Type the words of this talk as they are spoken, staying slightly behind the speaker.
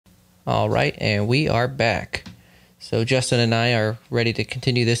All right, and we are back. So Justin and I are ready to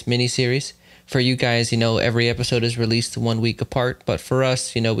continue this mini-series. For you guys, every episode is released 1 week apart, but for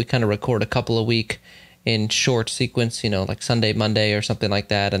us, we kind of record a couple a week in short sequence, like Sunday, Monday, or something like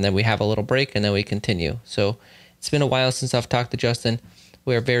that, and then we have a little break, and then we continue. So it's been a while since I've talked to Justin.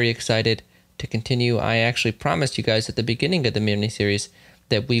 We're very excited to continue. I actually promised you guys at the beginning of the mini-series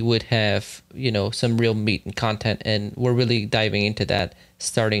that we would have, some real meat and content, and we're really diving into that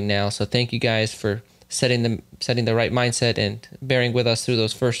starting now. So thank you guys for setting the right mindset and bearing with us through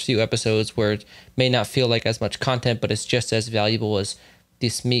those first few episodes where it may not feel like as much content, but it's just as valuable as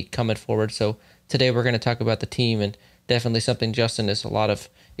this meat coming forward. So today we're going to talk about the team, and definitely something Justin has a lot of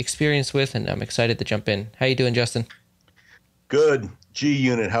experience with, and I'm excited to jump in. How you doing, Justin? Good. G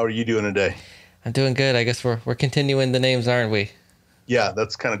Unit, how are you doing today? I'm doing good. I guess we're continuing the names, aren't we? Yeah,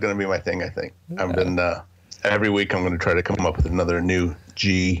 that's kind of going to be my thing, I think. I've been every week I'm going to try to come up with another new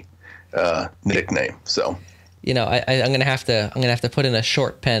G nickname. So, I'm going to have to put in a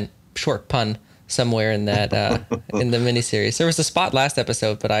short pun somewhere in that in the miniseries. There was a spot last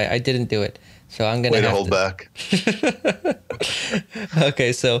episode, but I didn't do it. So I'm going to hold back.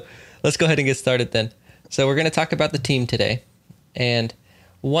 Okay, so let's go ahead and get started then. So we're going to talk about the team today. And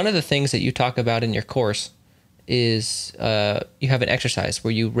one of the things that you talk about in your course is you have an exercise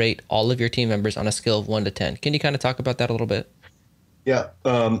where you rate all of your team members on a scale of 1 to 10. Can you kind of talk about that a little bit? Yeah,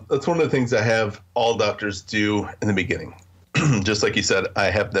 that's one of the things I have all doctors do in the beginning. Just like you said, I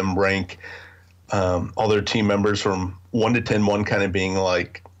have them rank all their team members from 1 to 10, 1 kind of being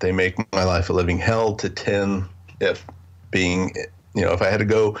like they make my life a living hell, to 10 if being, if I had to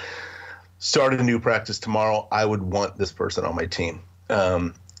go start a new practice tomorrow, I would want this person on my team.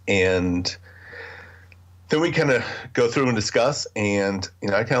 And then we kind of go through and discuss, and,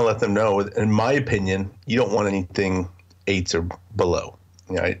 I kind of let them know, in my opinion, you don't want anything 8s or below.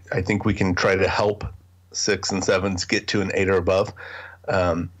 I think we can try to help 6 and 7s get to an 8 or above.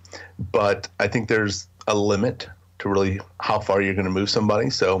 But I think there's a limit to really how far you're going to move somebody.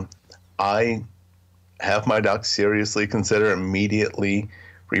 So I have my docs seriously consider immediately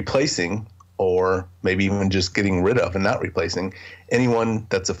replacing, or maybe even just getting rid of and not replacing anyone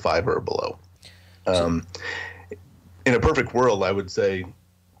that's a 5 or below. In a perfect world, I would say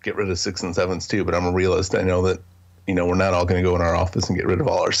get rid of 6 and 7s too, but I'm a realist. I know that, we're not all going to go in our office and get rid of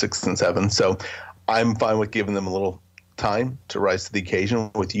all our 6s and 7s. So I'm fine with giving them a little time to rise to the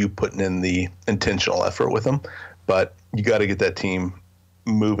occasion with you putting in the intentional effort with them. But you got to get that team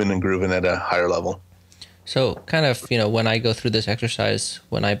moving and grooving at a higher level. So kind of, when I go through this exercise,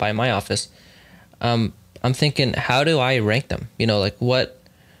 when I buy my office, I'm thinking, how do I rank them? Like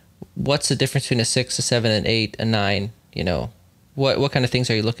what's the difference between a 6, a 7, an 8, a 9? What kind of things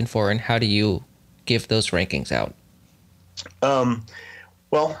are you looking for, and how do you give those rankings out?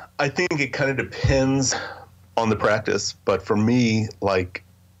 Well, I think it kind of depends on the practice, but for me,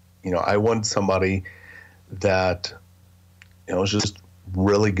 I want somebody that, is just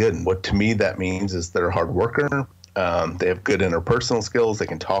really good. And what to me that means is they're a hard worker. They have good interpersonal skills. They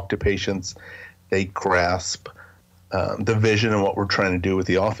can talk to patients. They grasp the vision and what we're trying to do with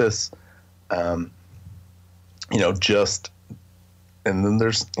the office. And then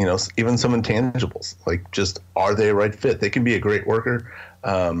there's, even some intangibles, like just, are they a right fit? They can be a great worker,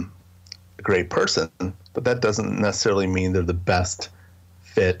 a great person, but that doesn't necessarily mean they're the best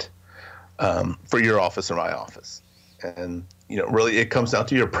fit for your office or my office. And, really it comes down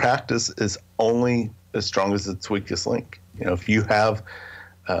to your practice is only as strong as its weakest link. If you have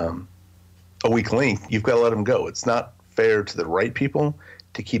a weak link, you've got to let them go. It's not fair to the right people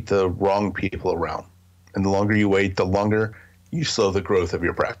to keep the wrong people around. And the longer you wait, the longer you slow the growth of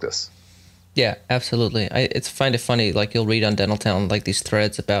your practice. Yeah, absolutely. I find it funny, like you'll read on Dental Town, like these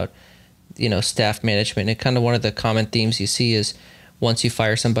threads about, staff management. And kind of one of the common themes you see is once you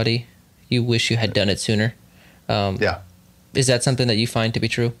fire somebody, you wish you had done it sooner. Yeah. Is that something that you find to be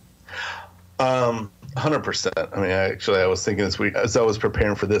true? 100%. I mean, I was thinking this week as I was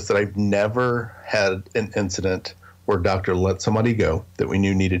preparing for this that I've never had an incident where a doctor let somebody go that we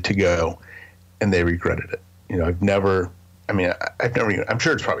knew needed to go and they regretted it. I'm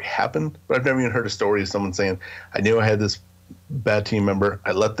sure it's probably happened, but I've never even heard a story of someone saying, I knew I had this bad team member,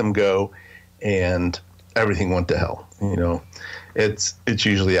 I let them go, and everything went to hell. It's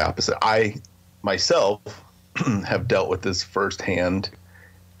usually the opposite. I myself have dealt with this firsthand,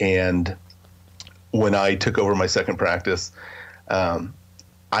 and when I took over my second practice, I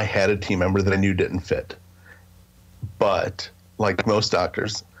had a team member that I knew didn't fit. But like most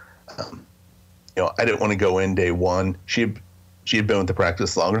doctors, I didn't want to go in day one. She had been with the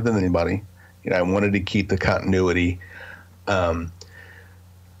practice longer than anybody. I wanted to keep the continuity.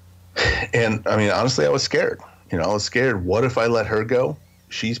 And I mean, honestly, I was scared. I was scared. What if I let her go?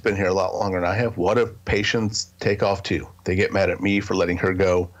 She's been here a lot longer than I have. What if patients take off too? They get mad at me for letting her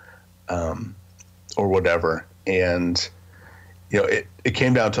go, or whatever. And, it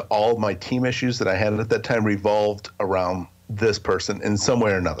came down to all of my team issues that I had at that time revolved around this person in some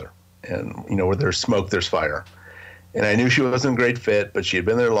way or another. And, where there's smoke, there's fire. And I knew she wasn't a great fit, but she had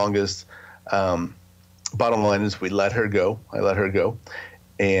been there longest. Bottom line is we let her go. I let her go.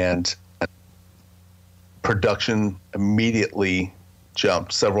 And production immediately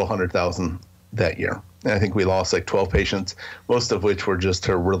jumped several 100,000 that year. And I think we lost like 12 patients, most of which were just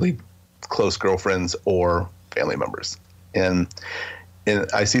her really close girlfriends or family members. And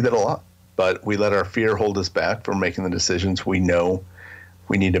I see that a lot, but we let our fear hold us back from making the decisions we know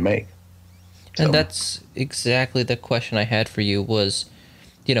we need to make. And that's exactly the question I had for you was,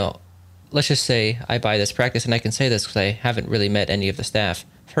 let's just say I buy this practice, and I can say this because I haven't really met any of the staff.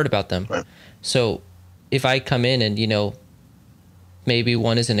 I've heard about them. Right. So if I come in and, maybe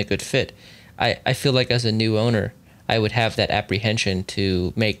one isn't a good fit, I feel like as a new owner, I would have that apprehension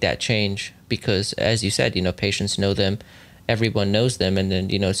to make that change because, as you said, patients know them, everyone knows them, and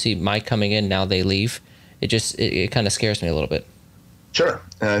then, see my coming in, now they leave. It kind of scares me a little bit. Sure.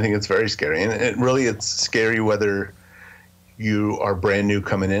 And I think it's very scary. And it's scary whether you are brand new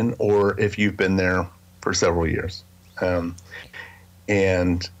coming in or if you've been there for several years.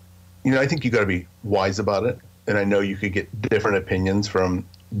 And, I think you got to be wise about it. And I know you could get different opinions from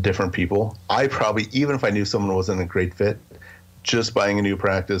different people. I probably, even if I knew someone wasn't a great fit, just buying a new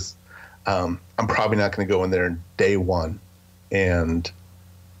practice, I'm probably not going to go in there day one and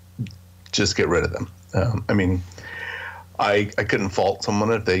just get rid of them. I couldn't fault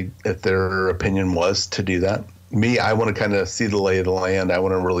someone if their opinion was to do that. Me, I want to kind of see the lay of the land. I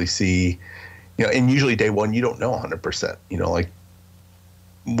want to really see, and usually day one, you don't know 100%, like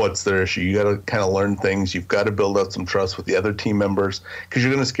what's their issue. You got to kind of learn things. You've got to build up some trust with the other team members because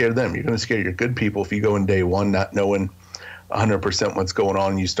you're going to scare them. You're going to scare your good people if you go in day one not knowing 100% what's going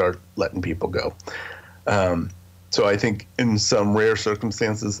on and you start letting people go. So I think in some rare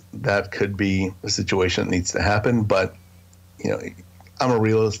circumstances that could be a situation that needs to happen, but I'm a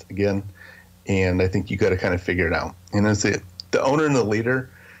realist again, and I think you got to kind of figure it out. And as the owner and the leader,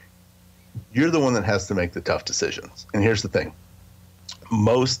 you're the one that has to make the tough decisions. And here's the thing.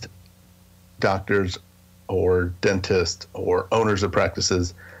 Most doctors or dentists or owners of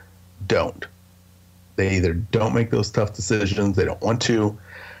practices don't. They either don't make those tough decisions, they don't want to.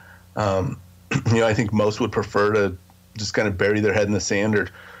 I think most would prefer to just kind of bury their head in the sand or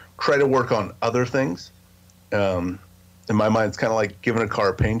try to work on other things. In my mind, it's kind of like giving a car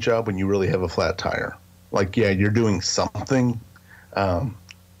a paint job when you really have a flat tire. Like, yeah, you're doing something.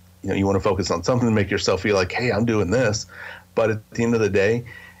 You want to focus on something to make yourself feel like, hey, I'm doing this. But at the end of the day,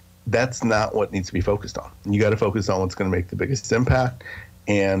 that's not what needs to be focused on. You got to focus on what's going to make the biggest impact.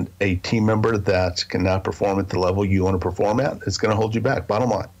 And a team member that cannot perform at the level you want to perform at is going to hold you back. Bottom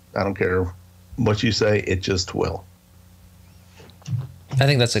line, I don't care what you say, it just will. I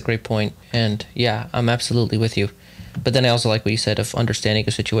think that's a great point. And yeah, I'm absolutely with you. But then I also like what you said of understanding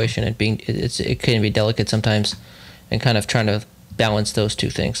a situation and it can be delicate sometimes and kind of trying to balance those two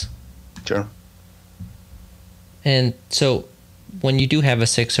things. Sure. And so when you do have a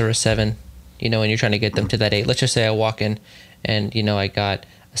 6 or a 7, and you're trying to get them to that 8, let's just say I walk in and, I got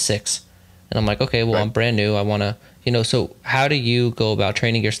a 6 and I'm like, okay, well, right. I'm brand new. I want to, so how do you go about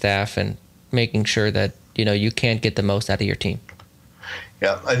training your staff and making sure that, you can't get the most out of your team?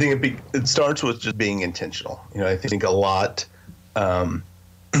 Yeah, I think it starts with just being intentional. I think a lot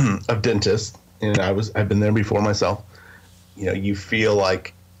of dentists, and I've been there before myself. You feel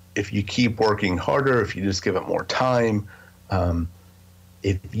like if you keep working harder, if you just give it more time,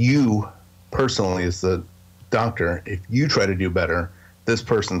 if you personally, as the doctor, if you try to do better, this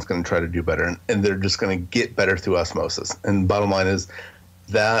person's going to try to do better, and they're just going to get better through osmosis. And bottom line is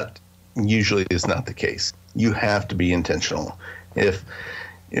that usually is not the case. You have to be intentional. If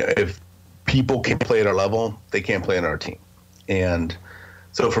people can't play at our level, they can't play on our team. And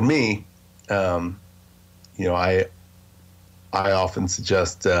so for me, I often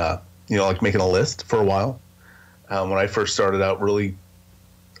suggest, like making a list for a while. When I first started out really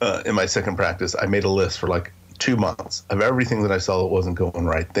in my second practice, I made a list for like 2 months of everything that I saw that wasn't going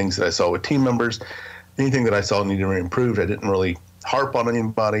right, things that I saw with team members, anything that I saw needed to be improved. I didn't really harp on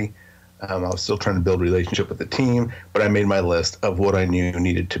anybody. I was still trying to build a relationship with the team, but I made my list of what I knew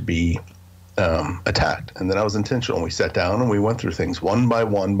needed to be attacked. And then I was intentional. We sat down and we went through things one by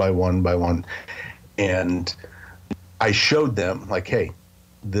one by one by one. And I showed them like, hey,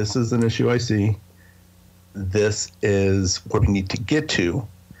 this is an issue I see. This is where we need to get to.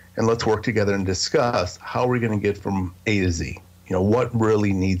 and let's work together and discuss how we're going to get from A to Z. What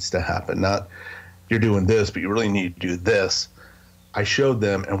really needs to happen. Not you're doing this, but you really need to do this. I showed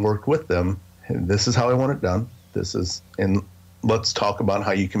them and worked with them. And this is how I want it done. And let's talk about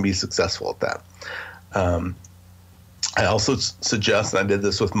how you can be successful at that. I also suggest, and I did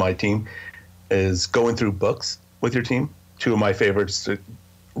this with my team, is going through books with your team. Two of my favorites to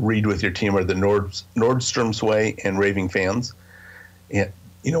read with your team are the Nordstrom's Way and Raving Fans. And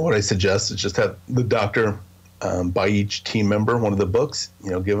what I suggest is just have the doctor buy each team member one of the books,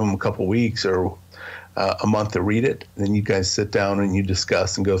 give them a couple weeks or a month to read it. Then you guys sit down and you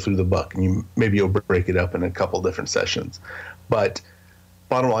discuss and go through the book, and you'll break it up in a couple different sessions. But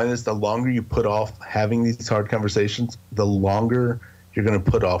bottom line is, the longer you put off having these hard conversations, the longer you're going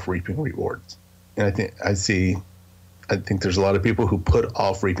to put off reaping rewards. And I think there's a lot of people who put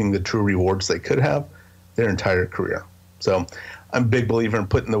off reaping the true rewards they could have their entire career. So I'm a big believer in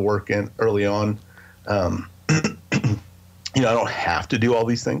putting the work in early on. I don't have to do all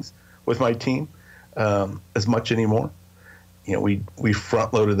these things with my team as much anymore. We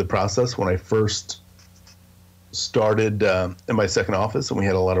front loaded the process when I first started in my second office, and we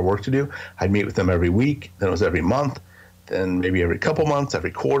had a lot of work to do. I'd meet with them every week, then it was every month, then maybe every couple months,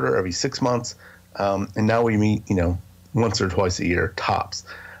 every quarter, every 6 months. And now we meet, once or twice a year tops.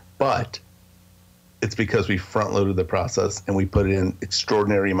 But it's because we front loaded the process and we put in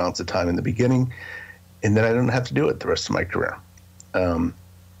extraordinary amounts of time in the beginning, and then I don't have to do it the rest of my career.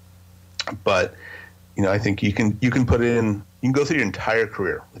 But I think you can put in, you can go through your entire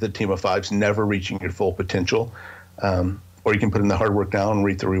career with a team of fives, never reaching your full potential, or you can put in the hard work now and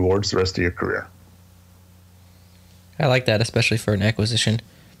reap the rewards the rest of your career. I like that, especially for an acquisition,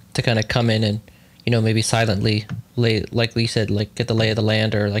 to kind of come in and, maybe silently like you said, like get the lay of the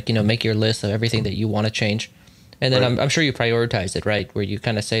land, or make your list of everything that you want to change. And then I'm sure you prioritize it, right? Where you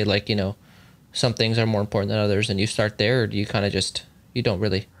kind of say some things are more important than others, and you start there, or do you kind of you don't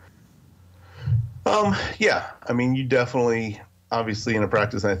really? Yeah. You definitely, obviously in a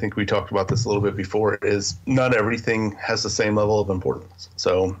practice, and I think we talked about this a little bit before, is not everything has the same level of importance.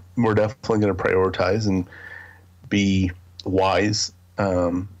 So we're definitely going to prioritize and be wise.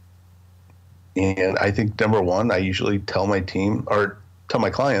 And I think number one, I usually tell my team or tell my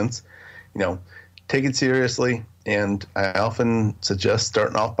clients, take it seriously. And I often suggest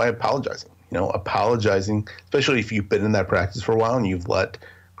starting off by apologizing, apologizing, especially if you've been in that practice for a while and you've let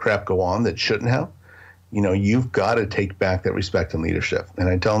crap go on that shouldn't have. You've got to take back that respect and leadership. And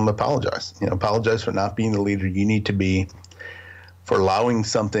I tell them, apologize. Apologize for not being the leader you need to be, for allowing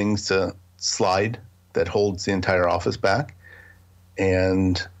some things to slide that holds the entire office back,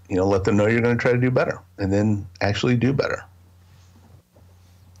 and let them know you're going to try to do better, and then actually do better.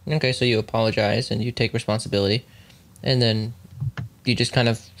 Okay, so you apologize and you take responsibility, and then you just kind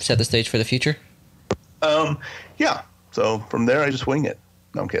of set the stage for the future? Yeah. So from there, I just wing it.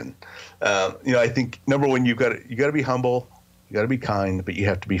 No, I'm kidding. I think number one, you got to be humble, you got to be kind, but you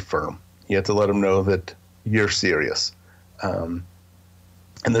have to be firm. You have to let them know that you're serious. And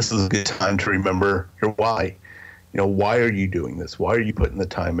this is a good time to remember your why. Why are you doing this? Why are you putting the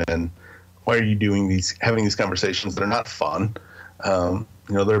time in? Why are you having these conversations that are not fun?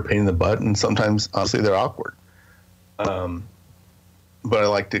 They're a pain in the butt, and sometimes, honestly, they're awkward. But I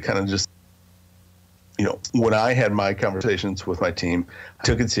like to kind of just, when I had my conversations with my team, I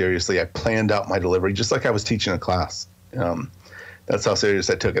took it seriously. I planned out my delivery just like I was teaching a class. That's how serious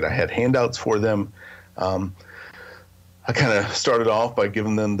I took it. I had handouts for them. I kind of started off by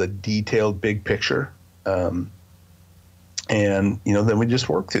giving them the detailed big picture. And, then we just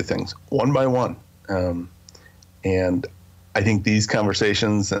work through things one by one. And I think these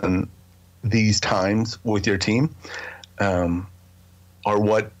conversations and these times with your team are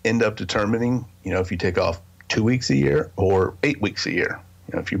what end up determining, if you take off 2 weeks a year or 8 weeks a year.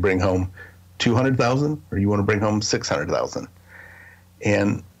 If you bring home 200,000 or you want to bring home 600,000.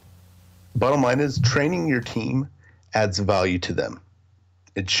 And bottom line is, training your team adds value to them.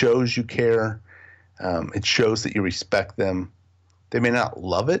 It shows you care. It shows that you respect them. They may not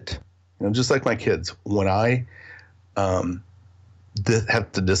love it, just like my kids. When I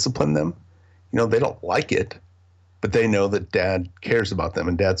have to discipline them, they don't like it, but they know that dad cares about them,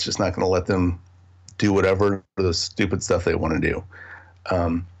 and dad's just not going to let them do whatever the stupid stuff they want to do.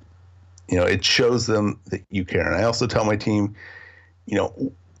 It shows them that you care. And I also tell my team,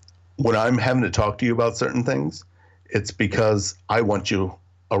 when I'm having to talk to you about certain things, it's because I want you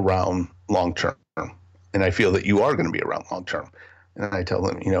around long term. And I feel that you are going to be around long term. And I tell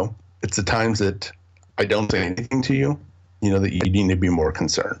them, it's the times that I don't say anything to you, that you need to be more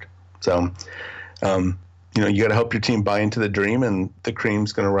concerned. So you got to help your team buy into the dream, and the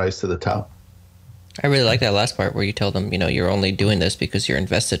cream's going to rise to the top. I really like that last part where you tell them, you're only doing this because you're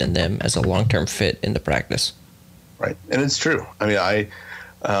invested in them as a long-term fit in the practice. Right. And it's true. I mean, I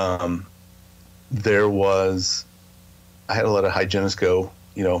had to let a hygienist go,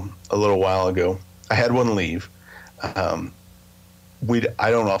 a little while ago. I had one leave. I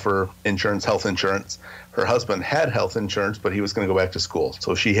don't offer insurance, health insurance. Her husband had health insurance, but he was going to go back to school.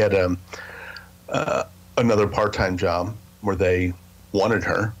 So she had another part-time job where they wanted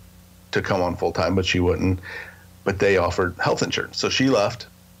her to come on full-time, but she wouldn't. But they offered health insurance. So she left,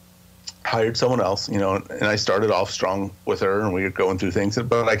 hired someone else, and I started off strong with her, and we were going through things.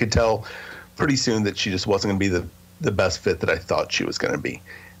 But I could tell pretty soon that she just wasn't going to be the best fit that I thought she was going to be.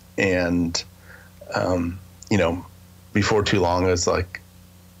 And, before too long, I was like,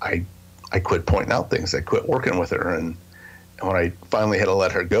 I quit pointing out things. I quit working with her. And when I finally had to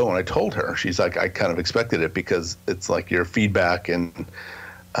let her go, and I told her, she's like, I kind of expected it, because it's like your feedback and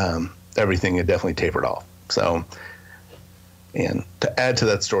everything had definitely tapered off. So, and to add to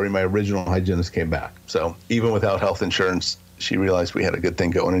that story, my original hygienist came back. So even without health insurance, she realized we had a good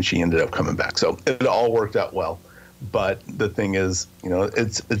thing going, and she ended up coming back. So it all worked out well. But the thing is,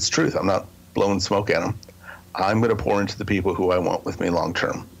 it's truth. I'm not blowing smoke at them. I'm going to pour into the people who I want with me long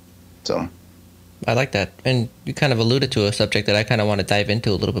term. So I like that. And you kind of alluded to a subject that I kind of want to dive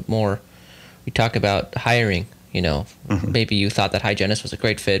into a little bit more. We talk about hiring, maybe you thought that hygienist was a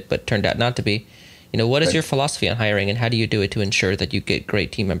great fit, but turned out not to be. What is your philosophy on hiring, and how do you do it to ensure that you get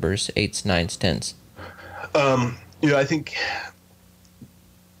great team members, 8s, 9s, 10s? I think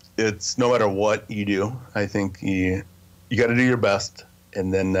it's no matter what you do, I think you got to do your best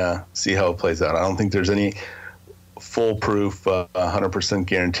and then see how it plays out. I don't think there's any foolproof, 100%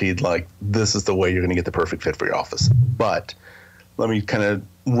 guaranteed, like this is the way you're going to get the perfect fit for your office. But let me kind of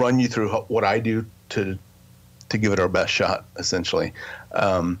run you through what I do to give it our best shot, essentially.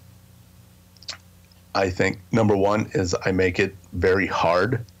 I think number one is I make it very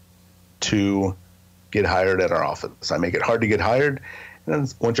hard to get hired at our office. I make it hard to get hired.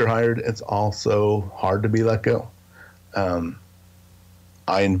 And once you're hired, it's also hard to be let go.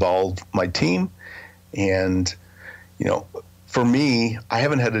 I involve my team, and, for me, I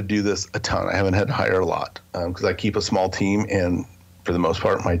haven't had to do this a ton. I haven't had to hire a lot because I keep a small team, and for the most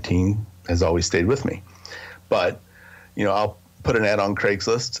part, my team has always stayed with me. But, I'll put an ad on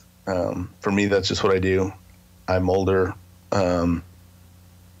Craigslist. For me, that's just what I do. I'm older, and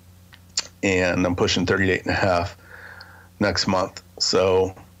I'm pushing 38 and a half next month.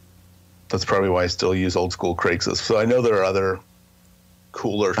 So that's probably why I still use old school Craigslist. So I know there are other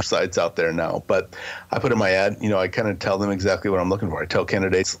cooler sites out there now, but I put in my ad, I kind of tell them exactly what I'm looking for. I tell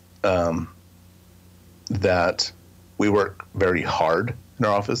candidates that we work very hard in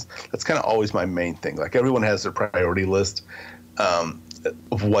our office. That's kind of always my main thing. Like, everyone has their priority list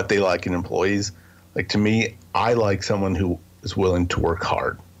of what they like in employees. Like, to me, I like someone who is willing to work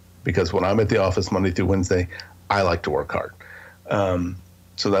hard, because when I'm at the office Monday through Wednesday, I like to work hard.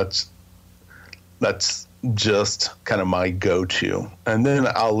 So that's just kind of my go-to. And then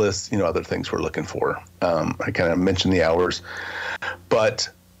I'll list, other things we're looking for. I kind of mentioned the hours, but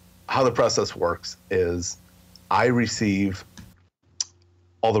how the process works is I receive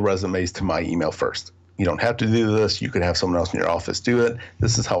all the resumes to my email first. You don't have to do this. You could have someone else in your office do it.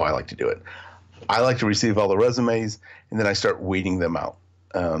 This is how I like to do it. I like to receive all the resumes, and then I start weeding them out.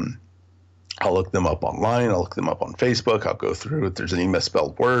 I'll look them up online. I'll look them up on Facebook. I'll go through. If there's any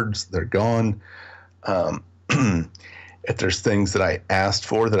misspelled words, they're gone. If there's things that I asked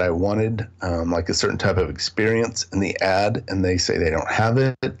for that I wanted, like a certain type of experience in the ad, and they say they don't have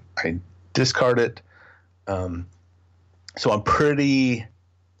it, I discard it. So I'm pretty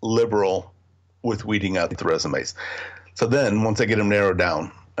liberal with weeding out the resumes. So then once I get them narrowed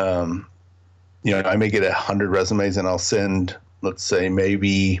down, I may get 100 resumes, and I'll send, let's say,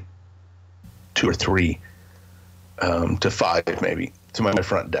 maybe 2 or 3 to 5 maybe to my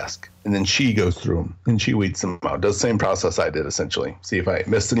front desk. And then she goes through them and she weeds them out. Does the same process I did, essentially. See if I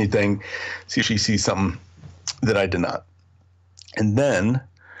missed anything, see if she sees something that I did not. And then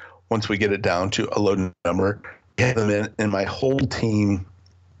once we get it down to a low number, I have them in, and my whole team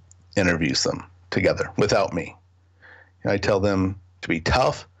interviews them together without me. And I tell them to be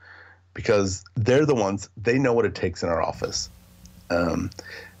tough, because they're the ones, they know what it takes in our office.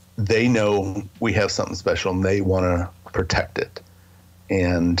 They know we have something special, and they want to protect it.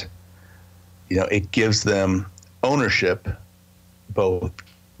 And, it gives them ownership both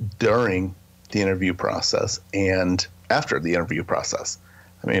during the interview process and after the interview process.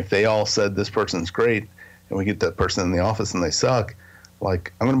 I mean, if they all said this person's great, and we get that person in the office and they suck,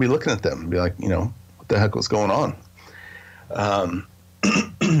 like, I'm going to be looking at them and be like, what the heck was going on.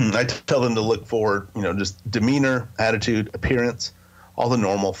 I tell them to look for, just demeanor, attitude, appearance, all the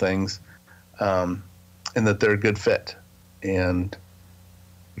normal things, and that they're a good fit. And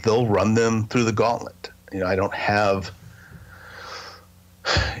they'll run them through the gauntlet. I don't have,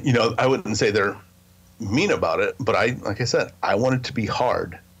 I wouldn't say they're mean about it, but like I said, I want it to be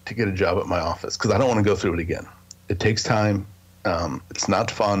hard to get a job at my office because I don't want to go through it again. It takes time. It's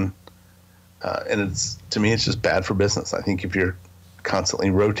not fun. And to me, it's just bad for business. I think if you're constantly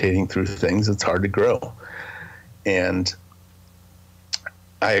rotating through things, it's hard to grow. And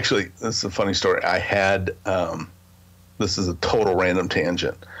this is a funny story. I had, this is a total random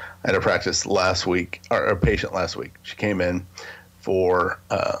tangent. I had a practice last week, or a patient last week. She came in for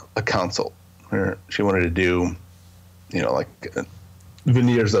a consult. She wanted to do, like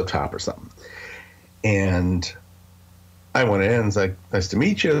veneers up top or something. And I went in and was like, nice to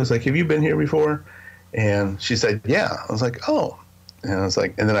meet you. I was like, have you been here before? And she said, yeah. I was like, oh. And I was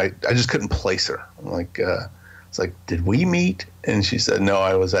like, and then I just couldn't place her. I'm like, it's like, did we meet? And she said, no,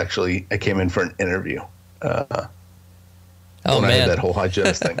 I came in for an interview. Oh, man. I had that whole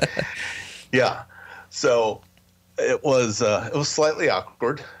hygienist thing. Yeah. So it was slightly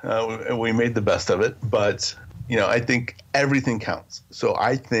awkward. We made the best of it, but I think everything counts. So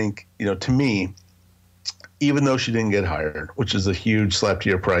I think, to me, even though she didn't get hired, which is a huge slap to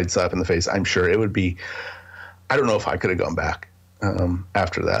your pride, slap in the face, I'm sure it would be, I don't know if I could have gone back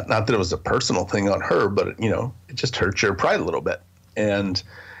after that. Not that it was a personal thing on her, but it just hurts your pride a little bit.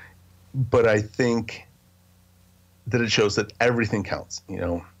 But I think that it shows that everything counts.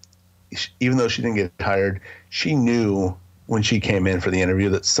 Even though she didn't get hired, she knew when she came in for the interview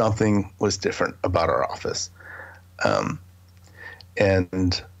that something was different about our office.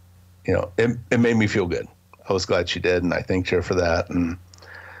 It made me feel good. I was glad she did, and I thanked her for that, and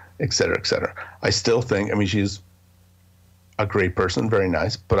et cetera, et cetera. I still think, she's a great person, very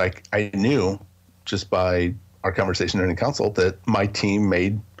nice, but I knew just by our conversation during the consult that my team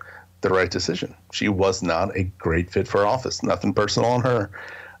made the right decision. She was not a great fit for our office. Nothing personal on her.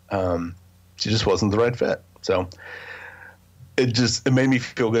 She just wasn't the right fit. So it made me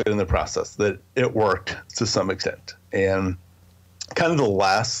feel good in the process that it worked to some extent. And kind of the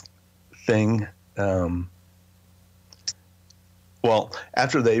last thing,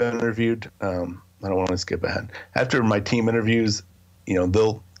 after they interviewed, I don't want to skip ahead. After my team interviews,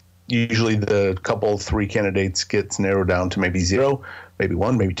 they'll usually the couple, 3 candidates gets narrowed down to maybe 0, maybe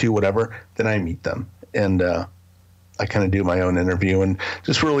 1, maybe 2, whatever. Then I meet them and I kind of do my own interview and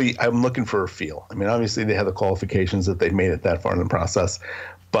just really, I'm looking for a feel. Obviously they have the qualifications that they've made it that far in the process,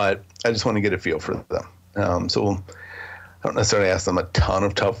 but I just want to get a feel for them. So I don't necessarily ask them a ton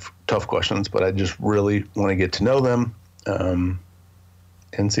of tough questions, but I just really want to get to know them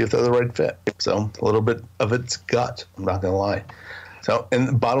and see if they're the right fit. So a little bit of it's gut. I'm not going to lie. So, and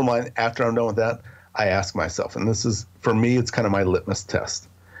the bottom line, after I'm done with that, I ask myself, and this is, for me, it's kind of my litmus test.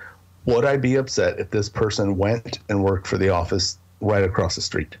 Would I be upset if this person went and worked for the office right across the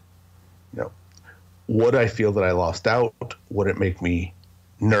street? Would I feel that I lost out? Would it make me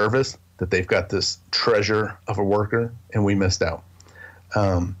nervous that they've got this treasure of a worker and we missed out?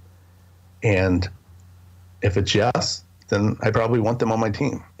 And if it's yes, then I probably want them on my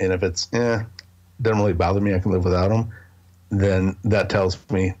team. And if it's, doesn't really bother me, I can live without them, then that tells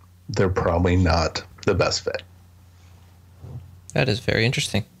me they're probably not the best fit. That is very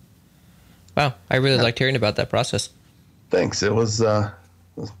interesting. Wow. I really liked hearing about that process. Thanks. It was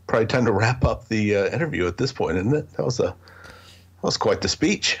probably time to wrap up the interview at this point, isn't it? That was quite the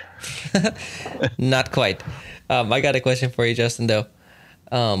speech. Not quite. I got a question for you, Justin, though.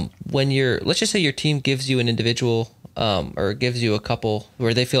 When let's just say your team gives you an individual or gives you a couple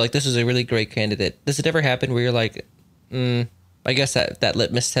where they feel like this is a really great candidate. Does it ever happen where you're like, I guess that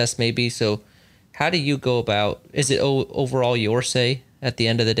litmus test maybe. So how do you go about, is it overall your say at the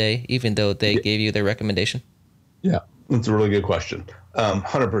end of the day, even though they gave you their recommendation? Yeah, that's a really good question.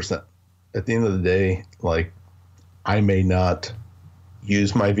 100%. At the end of the day, like, I may not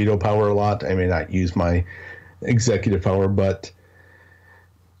use my veto power a lot. I may not use my executive power, but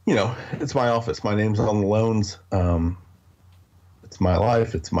it's my office. My name's on the loans. It's my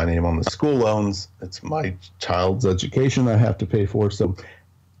life. It's my name on the school loans. It's my child's education I have to pay for. So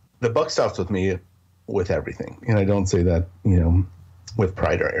the buck stops with me with everything. And I don't say that, with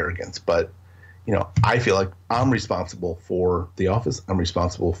pride or arrogance, but, I feel like I'm responsible for the office. I'm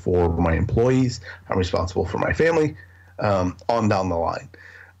responsible for my employees. I'm responsible for my family, on down the line.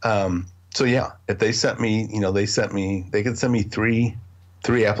 So yeah, if they sent me, they could send me three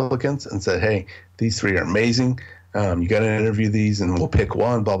applicants and said, hey, these 3 are amazing. You got to interview these and we'll pick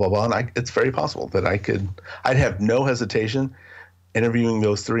one, blah, blah, blah. And it's very possible that I'd have no hesitation interviewing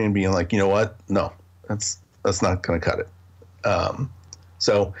those three and being like, you know what? No, that's not going to cut it. And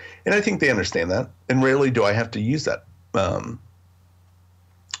I think they understand that. And rarely do I have to use that. I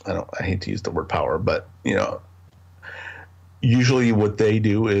hate to use the word power, but usually what they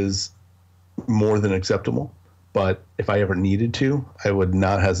do is more than acceptable. But if I ever needed to, I would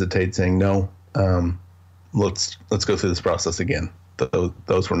not hesitate saying no. Let's go through this process again.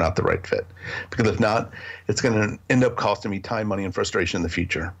 Those were not the right fit, because if not, it's going to end up costing me time, money, and frustration in the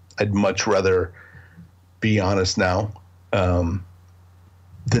future. I'd much rather be honest now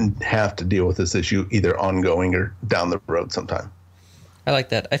than have to deal with this issue either ongoing or down the road sometime. I like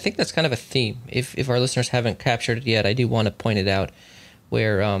that. I think that's kind of a theme. If our listeners haven't captured it yet, I do want to point it out,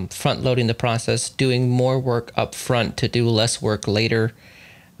 where front loading the process, doing more work up front to do less work later.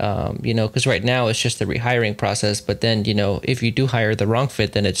 Because right now it's just the rehiring process, but then, if you do hire the wrong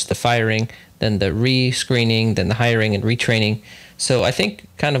fit, then it's the firing, then the re-screening, then the hiring and retraining. So I think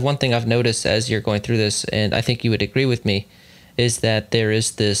kind of one thing I've noticed as you're going through this, and I think you would agree with me, is that there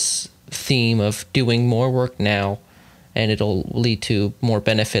is this theme of doing more work now, and it'll lead to more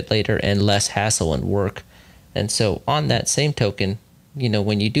benefit later and less hassle and work. And so on that same token,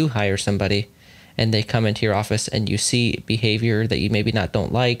 when you do hire somebody, and they come into your office and you see behavior that you maybe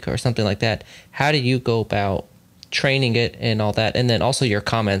don't like or something like that, how do you go about training it and all that? And then also your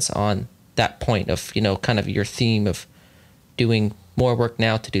comments on that point of, kind of your theme of doing more work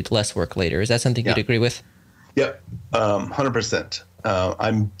now to do less work later. Is that something you'd agree with? Yep, 100%.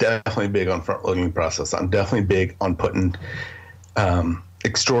 I'm definitely big on front loading the process. I'm definitely big on putting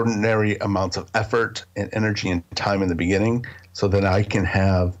extraordinary amounts of effort and energy and time in the beginning, so that I can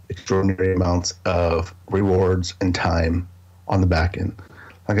have extraordinary amounts of rewards and time on the back end.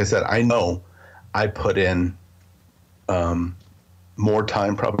 Like I said, I know I put in more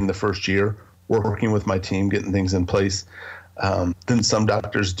time probably in the first year working with my team, getting things in place, than some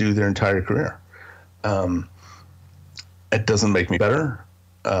doctors do their entire career. It doesn't make me better.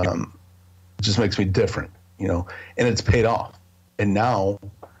 It just makes me different, and it's paid off. And now,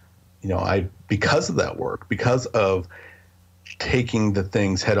 because of that work, because of taking the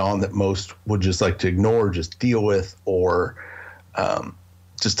things head on that most would just like to ignore, just deal with, or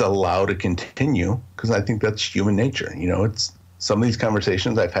just allow to continue, because I think that's human nature. It's some of these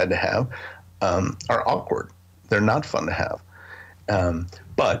conversations I've had to have are awkward. They're not fun to have.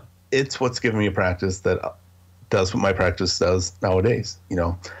 But it's what's given me a practice that does what my practice does nowadays.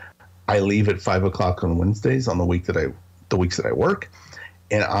 I leave at 5:00 on Wednesdays on the weeks that I work,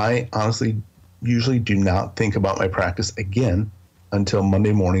 and I honestly usually do not think about my practice again until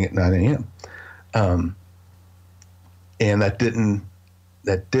Monday morning at 9 a.m. And that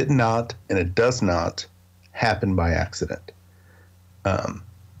did not, and it does not happen by accident.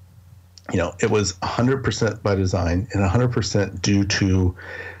 It was 100% by design and 100% due to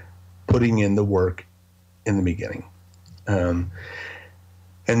putting in the work in the beginning. And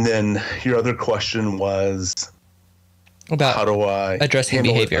then your other question was about how do I addressing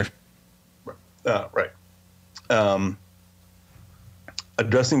behavior? Right.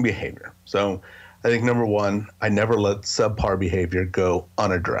 Addressing behavior. So I think number one, I never let subpar behavior go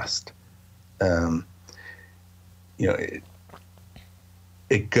unaddressed.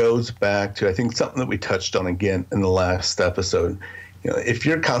 It goes back to, I think, something that we touched on again in the last episode. If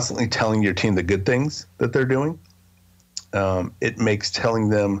you're constantly telling your team the good things that they're doing, it makes telling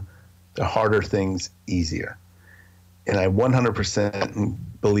them the harder things easier. And I 100%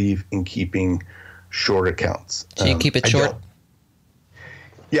 believe in keeping short accounts. So you keep it short?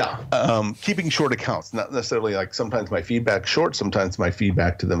 Keeping short accounts, not necessarily like sometimes my feedback short, sometimes my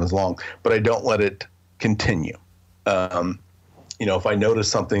feedback to them is long, but I don't let it continue. If I notice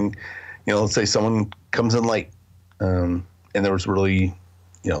something, let's say someone comes in late, and there was really,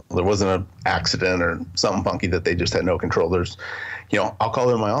 there wasn't an accident or something funky that they just had no control. There's, I'll call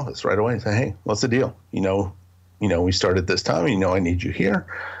them in my office right away and say, hey, what's the deal? We started this time, I need you here.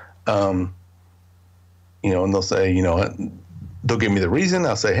 And they'll say, they'll give me the reason.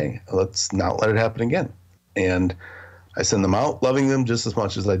 I'll say, hey, let's not let it happen again. And I send them out, loving them just as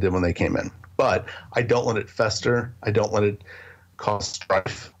much as I did when they came in. But I don't let it fester. I don't let it cause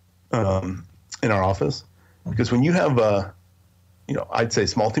strife in our office. Because when you have I'd say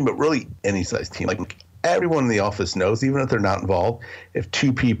small team, but really any size team, like everyone in the office knows, even if they're not involved, if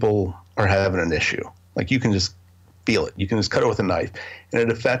two people are having an issue, like you can just feel it. You can just cut it with a knife, and it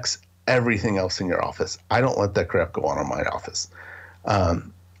affects everything else in your office. I don't let that crap go on in my office.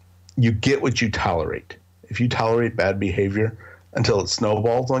 You get what you tolerate. If you tolerate bad behavior until it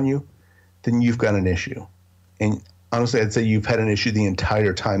snowballs on you, then you've got an issue. And honestly, I'd say you've had an issue the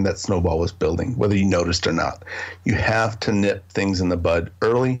entire time that snowball was building, whether you noticed or not. You have to nip things in the bud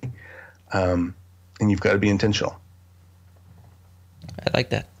early, and you've got to be intentional. I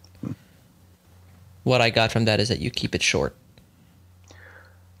like that. What I got from that is that you keep it short.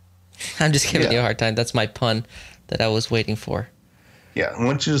 I'm just giving you a hard time. That's my pun that I was waiting for. Yeah, why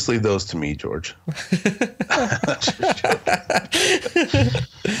don't you just leave those to me, George?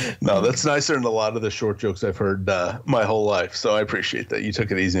 No, that's nicer than a lot of the short jokes I've heard my whole life. So I appreciate that. You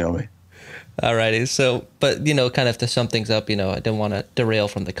took it easy on me. All righty. So, but, kind of to sum things up, I don't want to derail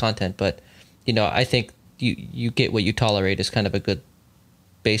from the content, but, I think you get what you tolerate is kind of a good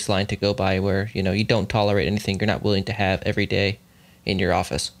baseline to go by where, you don't tolerate anything you're not willing to have every day in your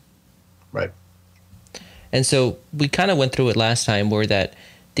office. Right. And so we kind of went through it last time where that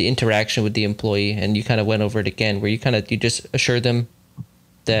the interaction with the employee, and you kind of went over it again, where you just assure them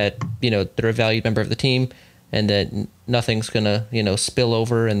that, they're a valued member of the team and that nothing's going to, spill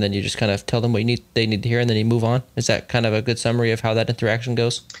over. And then you just kind of tell them what they need to hear, and then you move on. Is that kind of a good summary of how that interaction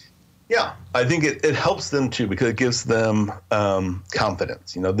goes? Yeah, I think it helps them too, because it gives them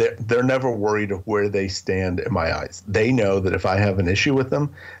confidence. They're never worried of where they stand in my eyes. They know that if I have an issue with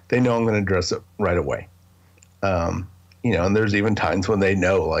them, they know I'm going to address it right away. And there's even times when they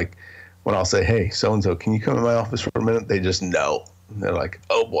know, like when I'll say, hey, so-and-so, can you come to my office for a minute? They just know. They're like,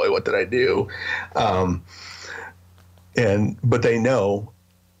 oh boy, what did I do? But they know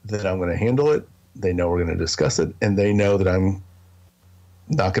that I'm going to handle it. They know we're going to discuss it, and they know that I'm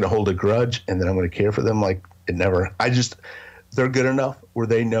not going to hold a grudge, and that I'm going to care for them like it never. They're good enough where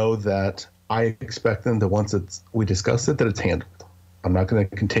they know that I expect them to, once we discuss it, that it's handled. I'm not going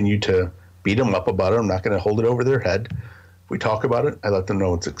to continue to beat them up about it. I'm not going to hold it over their head. If we talk about it, I let them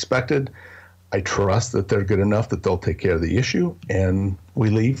know what's expected. I trust that they're good enough that they'll take care of the issue, and we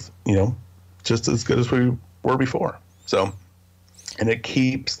leave, just as good as we were before. So, and it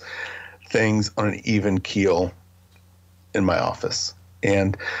keeps things on an even keel in my office.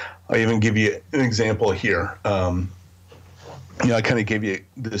 And I'll even give you an example here. I kind of gave you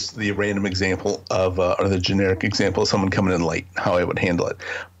the random example of, or the generic example of someone coming in late, how I would handle it.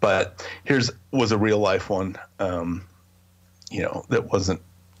 But was a real life one, that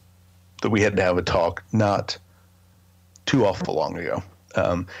we had to have a talk not too awful long ago.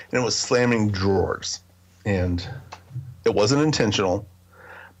 And it was slamming drawers. And it wasn't intentional,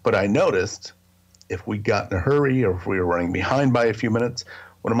 but I noticed if we got in a hurry or if we were running behind by a few minutes,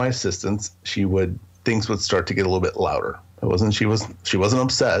 one of my assistants, things would start to get a little bit louder. She wasn't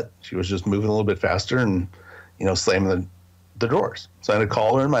upset. She was just moving a little bit faster and, slamming the drawers. So I had to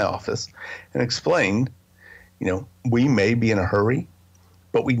call her in my office and explain, we may be in a hurry,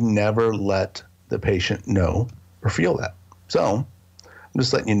 but we never let the patient know or feel that. So I'm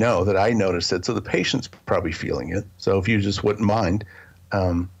just letting you know that I noticed it. So the patient's probably feeling it. So if you just wouldn't mind,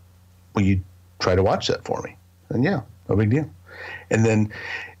 will you try to watch that for me? And yeah, no big deal. And then,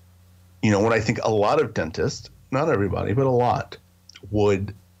 when I think a lot of dentists, not everybody, but a lot,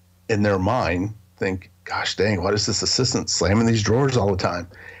 would in their mind think, gosh dang, why is this assistant slamming these drawers all the time?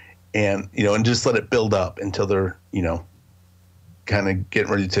 And, and just let it build up until they're, kind of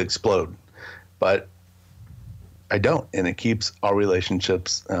getting ready to explode. But I don't. And it keeps our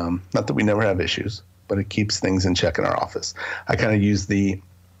relationships, not that we never have issues, but it keeps things in check in our office. I kind of use the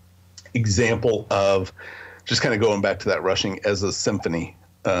example of just kind of going back to that rushing as a symphony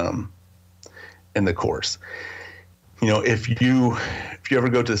in the course. If you ever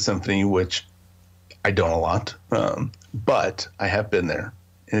go to a symphony, which I don't a lot, but I have been there.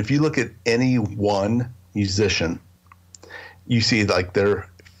 And if you look at any one musician, you see like they're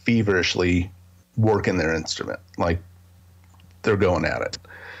feverishly working their instrument, like they're going at it.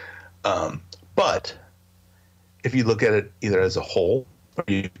 But if you look at it either as a whole, or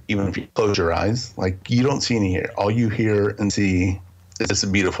even if you close your eyes, like you don't see any here. All you hear and see is this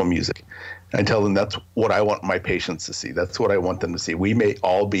beautiful music. I tell them that's what I want my patients to see. That's what I want them to see. We may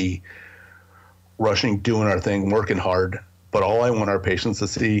all be rushing, doing our thing, working hard, but all I want our patients to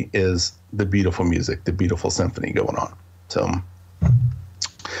see is the beautiful music, the beautiful symphony going on. So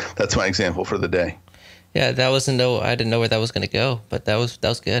that's my example for the day. Yeah, I didn't know where that was going to go, but that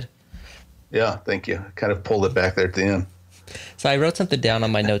was good. Yeah, thank you. Kind of pulled it back there at the end. So I wrote something down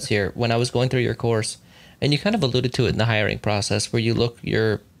on my notes here when I was going through your course, and you kind of alluded to it in the hiring process where you look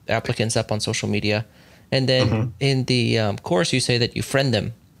your applicants up on social media, and then in the course you say that you friend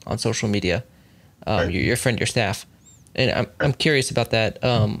them on social media, right. your friend, your staff, and I'm curious about that.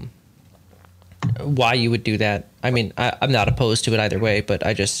 Why you would do that? I mean, I'm not opposed to it either way, but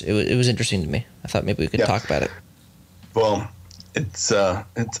it was interesting to me. I thought maybe we could talk about it. Well, It's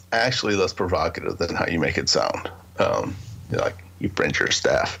actually less provocative than how you make it sound. Like you print your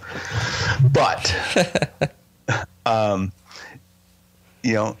staff, but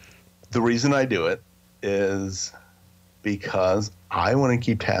the reason I do it is because I want to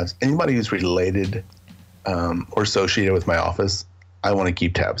keep tabs. Anybody who's related or associated with my office, I want to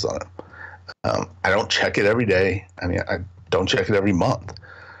keep tabs on it. I don't check it every day. I mean, I don't check it every month.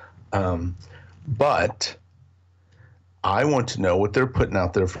 But I want to know what they're putting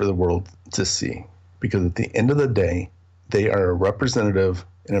out there for the world to see, because at the end of the day, they are a representative,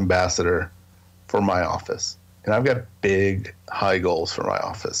 an ambassador for my office. And I've got big, high goals for my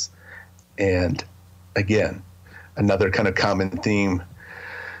office. And again, another kind of common theme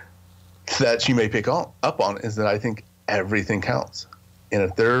that you may pick up on is that I think everything counts. And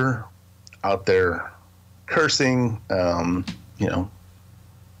if they're out there cursing,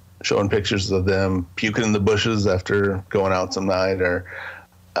 showing pictures of them puking in the bushes after going out some night, or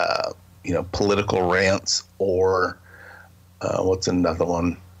political rants, or what's another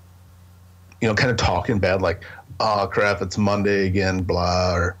one? Kind of talking bad, like, oh crap, it's Monday again,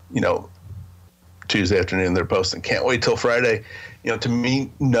 blah, or Tuesday afternoon they're posting, can't wait till Friday. To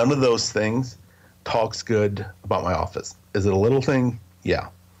me, none of those things talks good about my office. Is it a little thing? Yeah.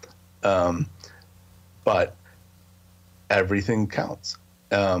 But everything counts.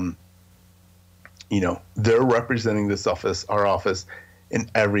 They're representing this office, our office, in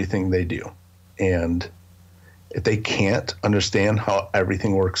everything they do. And if they can't understand how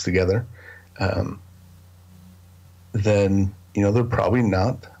everything works together, then, they're probably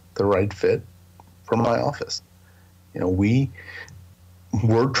not the right fit for my office.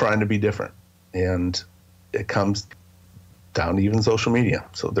 We're trying to be different, and it comes down to even social media.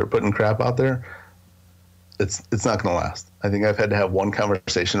 So if they're putting crap out there, it's not going to last. I think I've had to have one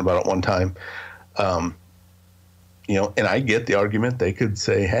conversation about it one time. And I get the argument. They could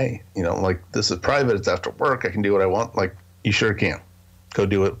say, hey, like, this is private, it's after work, I can do what I want. Like, you sure can. Go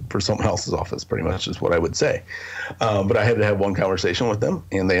do it for someone else's office, pretty much is what I would say. But I had to have one conversation with them,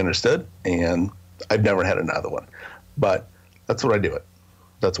 and they understood, and I've never had another one. But that's what I do it.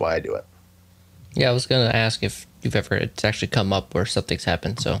 That's why I do it. Yeah, I was going to ask if it's actually come up where something's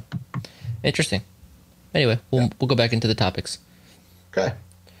happened. So, interesting. Anyway, we'll go back into the topics. Okay.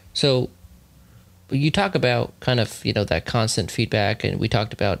 So, you talk about kind of, that constant feedback, and we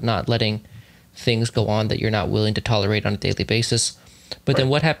talked about not letting things go on that you're not willing to tolerate on a daily basis. But then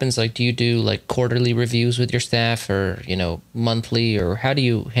what happens, like, do you do like quarterly reviews with your staff, or, monthly, or how do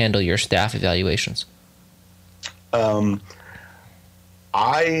you handle your staff evaluations? I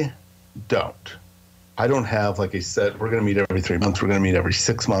don't have, like I said, we're going to meet every 3 months. We're going to meet every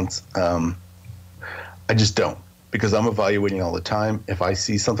 6 months. I just don't, because I'm evaluating all the time. If I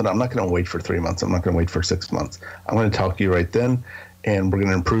see something, I'm not going to wait for 3 months. I'm not going to wait for 6 months. I'm going to talk to you right then, and we're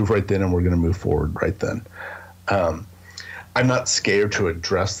going to improve right then, and we're going to move forward right then. I'm not scared to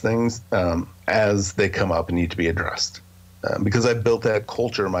address things as they come up and need to be addressed, because I built that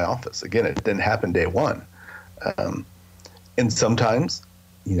culture in my office. Again, it didn't happen day one. And sometimes,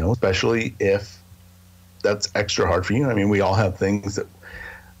 especially if that's extra hard for you. I mean, we all have things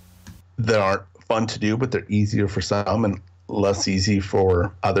that aren't fun to do, but they're easier for some and less easy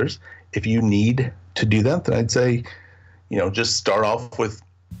for others. If you need to do that, then I'd say, just start off with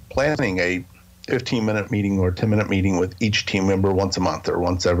planning a 15-minute meeting or 10-minute meeting with each team member once a month or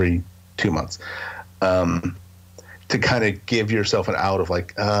once every 2 months, to kind of give yourself an out of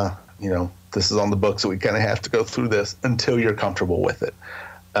like, this is on the books, so we kind of have to go through this until you're comfortable with it.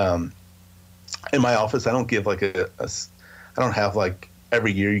 In my office, I don't give like I don't have like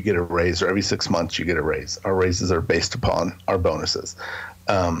every year you get a raise or every 6 months you get a raise. Our raises are based upon our bonuses.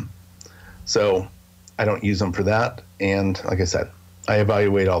 So I don't use them for that. And like I said, I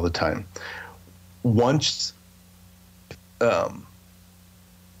evaluate all the time. Once you've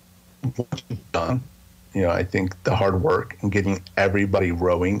done, I think the hard work and getting everybody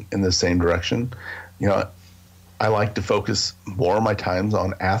rowing in the same direction, I like to focus more of my times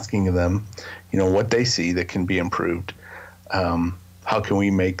on asking them, what they see that can be improved. How can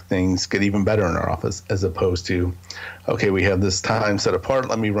we make things get even better in our office, as opposed to, okay, we have this time set apart,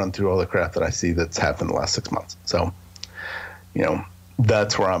 let me run through all the crap that I see that's happened the last 6 months. So,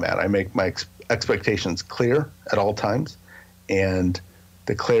 that's where I'm at. I make my expectations clear at all times, and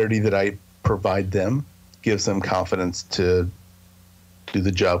the clarity that I provide them gives them confidence to do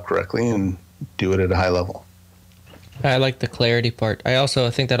the job correctly and do it at a high level. I like the clarity part. I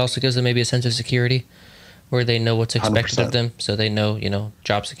think that also gives them maybe a sense of security, where they know what's expected 100%. of them. So they know,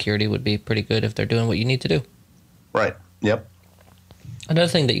 job security would be pretty good if they're doing what you need to do. Right. Yep. Another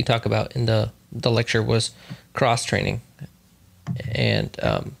thing that you talk about in the lecture was cross-training. And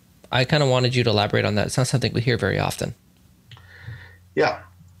I kind of wanted you to elaborate on that. It's not something we hear very often. Yeah.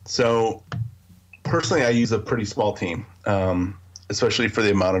 So personally, I use a pretty small team, especially for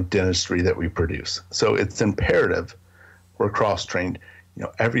the amount of dentistry that we produce. So it's imperative we're cross-trained.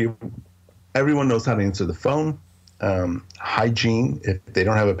 Everyone knows how to answer the phone. Hygiene, if they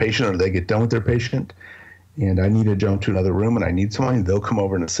don't have a patient or they get done with their patient and I need to jump to another room and I need someone, they'll come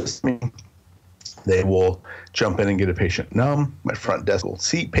over and assist me. They will jump in and get a patient numb. My front desk will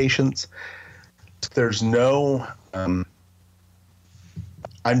seat patients. There's no, I'm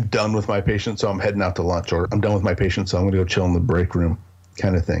done with my patient, so I'm heading out to lunch, or I'm done with my patient, so I'm going to go chill in the break room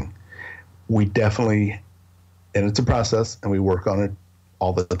kind of thing. We definitely, and it's a process, and we work on it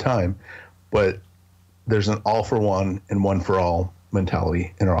all the time, but there's an all for one and one for all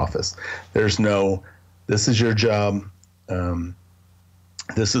mentality in our office. There's no, this is your job.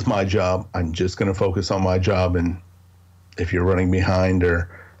 This is my job. I'm just going to focus on my job. And if you're running behind or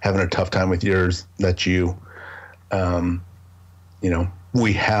having a tough time with yours, that's you.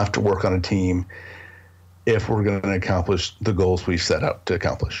 We have to work on a team if we're going to accomplish the goals we've set out to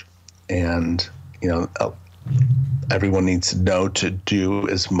accomplish. And, everyone needs to know to do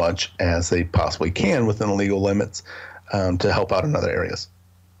as much as they possibly can within the legal limits to help out in other areas.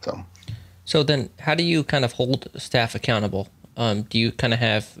 So then how do you kind of hold staff accountable? Do you kind of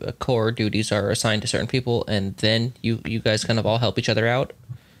have core duties are assigned to certain people and then you guys kind of all help each other out?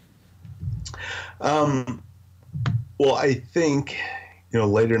 Well, I think,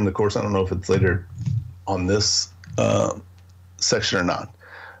 later in the course, I don't know if it's later on this section or not,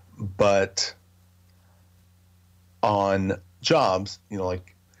 but on jobs, I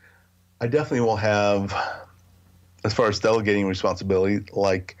definitely will have, as far as delegating responsibility,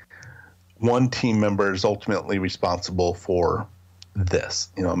 like one team member is ultimately responsible for this,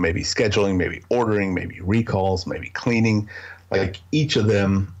 maybe scheduling, maybe ordering, maybe recalls, maybe cleaning, like each of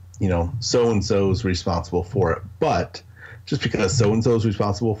them, so-and-so is responsible for it. But just because so-and-so is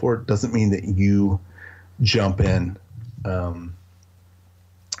responsible for it doesn't mean that you jump in,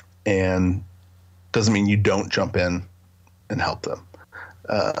 and doesn't mean you don't jump in and help them.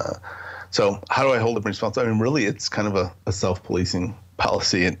 So how do I hold them responsible? I mean, really, it's kind of a self-policing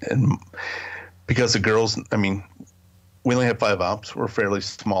policy. And because the girls, we only have 5 ops. We're a fairly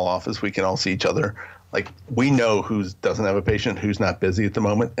small office. We can all see each other. Like, we know who doesn't have a patient, who's not busy at the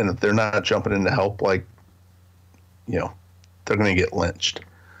moment. And if they're not jumping in to help, they're going to get lynched.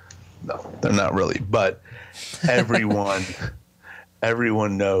 No, they're not really. But everyone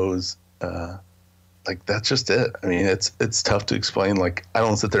knows, that's just it. I mean, it's tough to explain. Like, I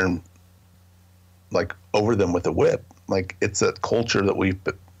don't sit there and over them with a whip. Like, it's a culture that we've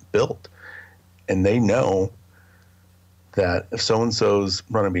built, and they know that if so-and-so's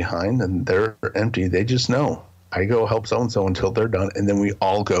running behind and they're empty, they just know I go help so-and-so until they're done. And then we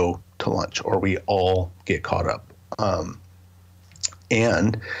all go to lunch or we all get caught up.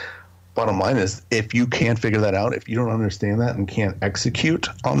 And bottom line is, if you can't figure that out, if you don't understand that and can't execute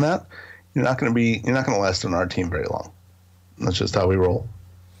on that, you're not going to last on our team very long. That's just how we roll.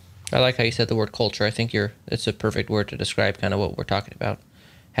 I like how you said the word culture. I think it's a perfect word to describe kind of what we're talking about.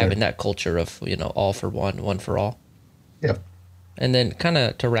 Having that culture of, all for one, one for all. Yep. And then kind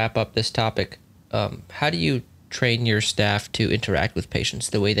of to wrap up this topic, how do you train your staff to interact with patients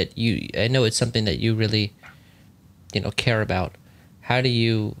the way that I know it's something that you really, care about. How do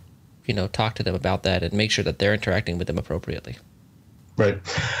you, talk to them about that and make sure that they're interacting with them appropriately? Right.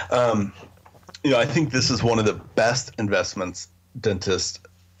 I think this is one of the best investments dentists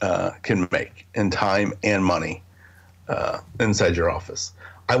can make in time and money inside your office.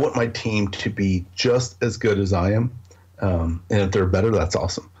 I want my team to be just as good as I am. And if they're better, that's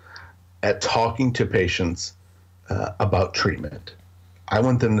awesome. At talking to patients about treatment. I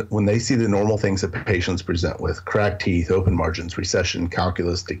want them, when they see the normal things that patients present with, cracked teeth, open margins, recession,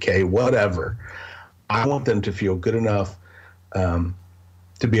 calculus, decay, whatever, I want them to feel good enough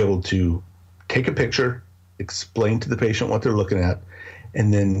to be able to take a picture, explain to the patient what they're looking at,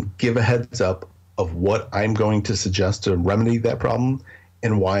 and then give a heads up of what I'm going to suggest to remedy that problem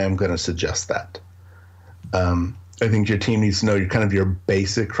and why I'm going to suggest that. I think your team needs to know your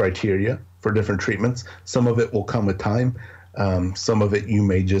basic criteria for different treatments. Some of it will come with time. Some of it you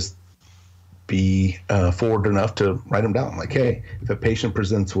may just be forward enough to write them down. Like, hey, if a patient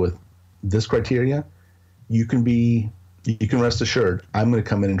presents with this criteria, you can rest assured I'm going to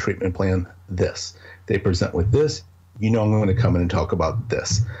come in and treatment plan this. They present with this, I'm going to come in and talk about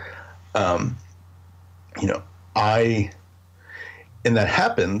this. And that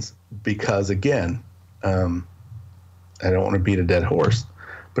happens because, again, I don't want to beat a dead horse,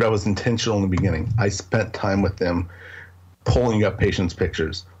 but I was intentional in the beginning. I spent time with them pulling up patients'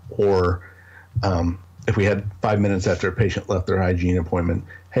 pictures, or if we had 5 minutes after a patient left their hygiene appointment,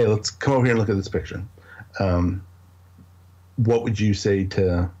 hey, let's come over here and look at this picture. What would you say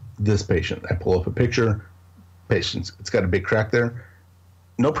to this patient? I pull up a picture. Patients, it's got a big crack there.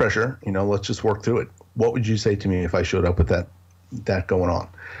 No pressure, let's just work through it. What would you say to me if I showed up with that going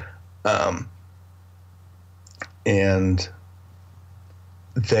on? And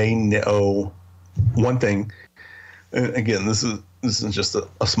they know one thing. And again, this is just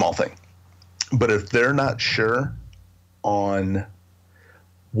a small thing, but if they're not sure on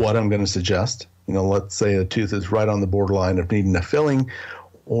what I'm going to suggest, let's say a tooth is right on the borderline of needing a filling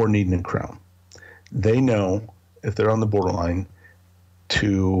or needing a crown, they know if they're on the borderline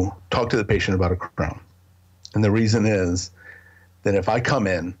to talk to the patient about a crown. And the reason is that if I come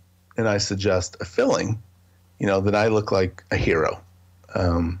in and I suggest a filling, then I look like a hero.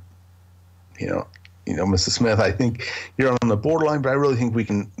 Mrs. Smith, I think you're on the borderline, but I really think we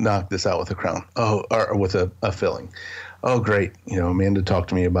can knock this out with a crown. Oh, or with a filling. Oh, great. Amanda talked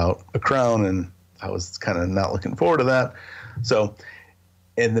to me about a crown, and I was kind of not looking forward to that. So,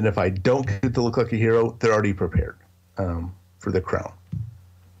 and then if I don't get to look like a hero, they're already prepared for the crown.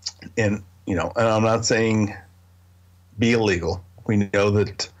 And, and I'm not saying be illegal. We know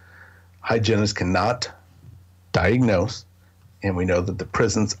that hygienists cannot diagnose, and we know that the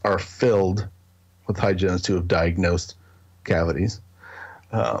prisons are filled with hygienists who have diagnosed cavities.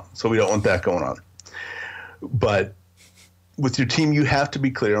 So we don't want that going on. But with your team, you have to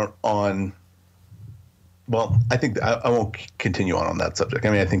be clear on, well, I think I won't continue on that subject.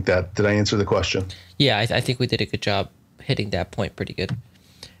 I think did I answer the question? Yeah, I think we did a good job hitting that point pretty good.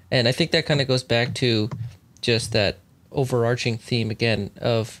 And I think that kind of goes back to just that overarching theme again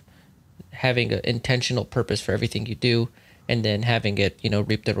of having an intentional purpose for everything you do, and then having it,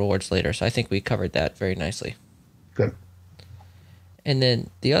 reap the rewards later. So I think we covered that very nicely. Good. And then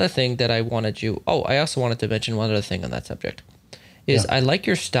the other thing that I also wanted to mention one other thing on that subject is I like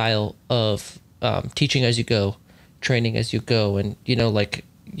your style of teaching as you go, training as you go. And,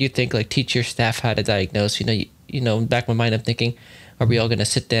 you think teach your staff how to diagnose, back in my mind, I'm thinking, are we all going to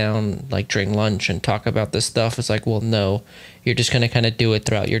sit down during lunch and talk about this stuff? It's like, well, no, you're just going to kind of do it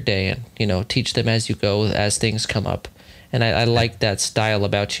throughout your day and, teach them as you go, as things come up. And I like that style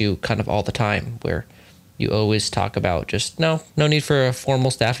about you kind of all the time, where you always talk about just, no need for a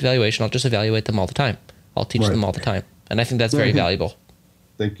formal staff evaluation. I'll just evaluate them all the time. I'll teach them all the time. And I think that's very valuable.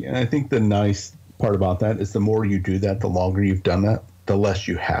 Thank you. And I think the nice part about that is the more you do that, the longer you've done that, the less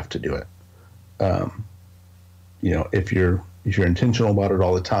you have to do it. If you're intentional about it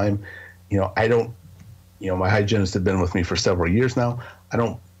all the time, I don't, my hygienists have been with me for several years now.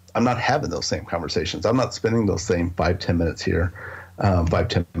 I'm not having those same conversations. I'm not spending those same 5-10 minutes here,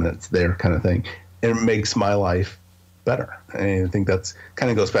 5-10 minutes there kind of thing. And it makes my life better. And I think that's kind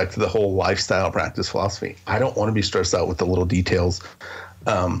of goes back to the whole lifestyle practice philosophy. I don't want to be stressed out with the little details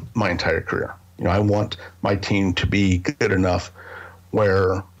my entire career. I want my team to be good enough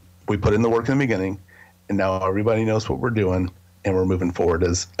where we put in the work in the beginning, and now everybody knows what we're doing, and we're moving forward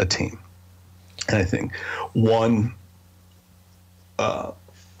as a team. And I think one,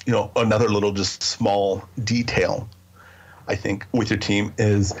 another little just small detail, I think, with your team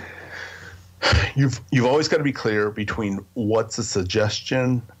is you've always got to be clear between what's a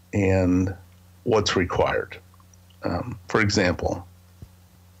suggestion and what's required. For example,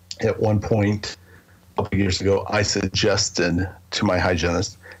 at one point a couple of years ago, I suggested to my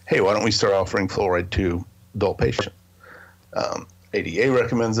hygienist, hey, why don't we start offering fluoride to adult patients? ADA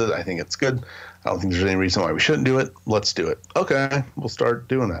recommends it. I think it's good. I don't think there's any reason why we shouldn't do it. Let's do it. Okay, we'll start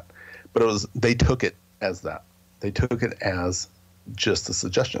doing that. But they took it as that. They took it as just a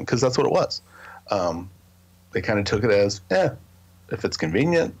suggestion, because that's what it was. They kind of took it as, if it's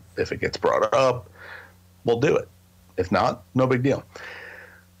convenient, if it gets brought up, we'll do it. If not, no big deal.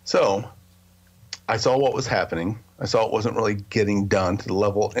 So I saw what was happening. I saw it wasn't really getting done to the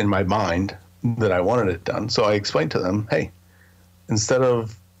level in my mind that I wanted it done. So I explained to them, hey, instead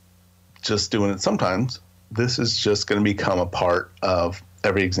of just doing it sometimes, this is just going to become a part of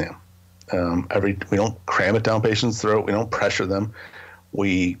every exam. We don't cram it down patients' throat. We don't pressure them.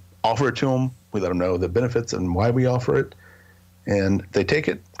 We offer it to them. We let them know the benefits and why we offer it. And they take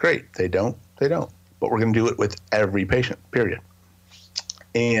it, great. They don't, they don't. But we're going to do it with every patient, period.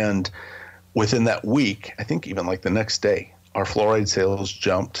 And within that week, I think even the next day, our fluoride sales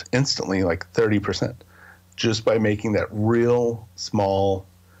jumped instantly 30%, just by making that real small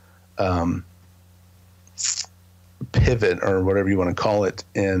pivot, or whatever you want to call it,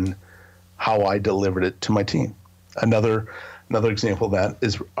 in how I delivered it to my team. Another example of that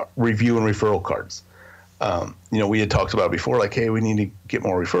is review and referral cards. We had talked about before, like, hey, we need to get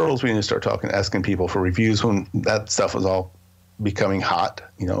more referrals. We need to start asking people for reviews when that stuff was all becoming hot.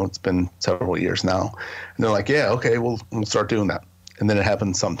 It's been several years now. And they're like, yeah, okay, we'll start doing that. And then it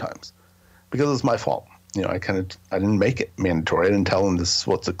happens sometimes because it's my fault. I didn't make it mandatory. I didn't tell them this is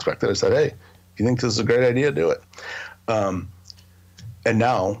what's expected. I said, hey, if you think this is a great idea, do it. And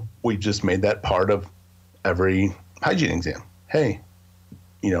now we just made that part of every hygiene exam. Hey,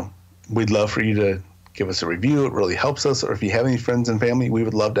 we'd love for you to give us a review. It really helps us. Or if you have any friends and family, we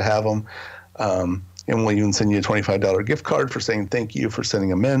would love to have them. And we'll even send you a $25 gift card for saying thank you for sending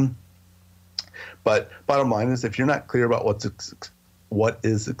them in. But bottom line is, if you're not clear about what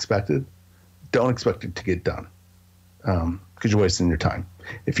is expected, don't expect it to get done, because you're wasting your time.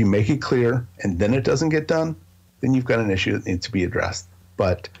 If you make it clear and then it doesn't get done, then you've got an issue that needs to be addressed.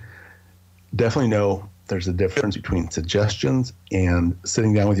 But definitely know there's a difference between suggestions and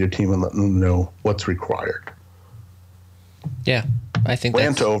sitting down with your team and letting them know what's required. Yeah, I think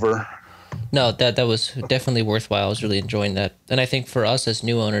Rant over. No, that was definitely worthwhile. I was really enjoying that. And I think for us as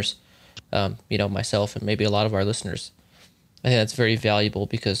new owners, myself and maybe a lot of our listeners, I think that's very valuable,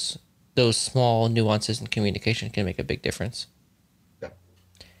 because those small nuances in communication can make a big difference. Yeah.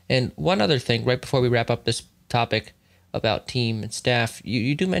 And one other thing, right before we wrap up this topic about team and staff,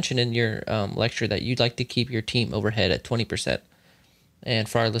 you do mention in your lecture that you'd like to keep your team overhead at 20%. And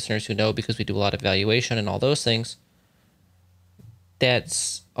for our listeners who know, because we do a lot of valuation and all those things,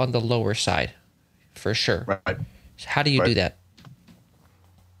 that's on the lower side for sure. Right. How do you do that?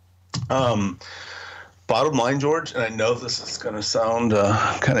 Bottom line, George, and I know this is going to sound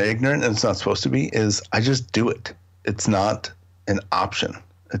kind of ignorant, and it's not supposed to be, is I just do it. It's not an option.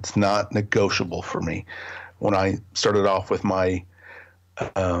 It's not negotiable for me. When I started off with my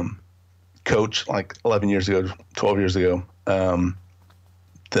coach like 11 years ago, 12 years ago,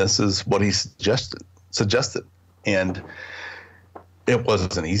 this is what he suggested. And it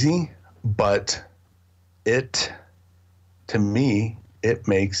wasn't easy, but to me, it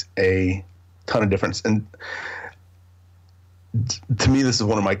makes a ton of difference. And to me, this is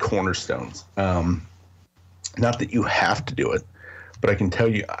one of my cornerstones. Not that you have to do it, but I can tell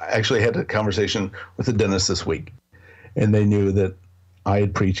you, I actually had a conversation with a dentist this week, and they knew that I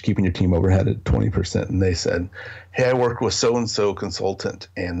had preached keeping your team overhead at 20%. And they said, hey, I worked with so-and-so consultant,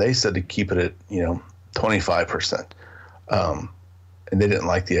 and they said to keep it at, 25%. And they didn't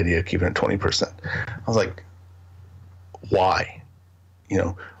like the idea of keeping it 20%. I was like, why?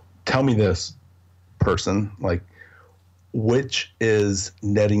 Tell me this, person, like, which is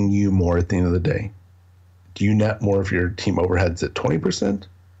netting you more at the end of the day? Do you net more if your team overhead's at 20%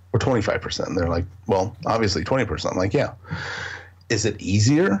 or 25%? And they're like, well, obviously 20%. I'm like, yeah. Is it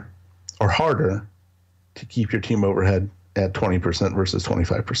easier or harder to keep your team overhead at 20% versus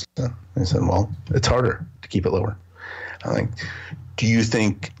 25%? I said, well, it's harder to keep it lower. I'm like, do you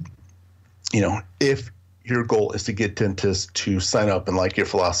think, if your goal is to get dentists to sign up and like your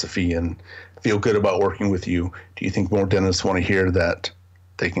philosophy and feel good about working with you, do you think more dentists want to hear that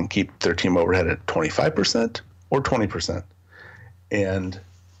they can keep their team overhead at 25% or 20%? And,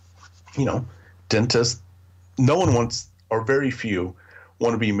 dentists, no one wants, or very few,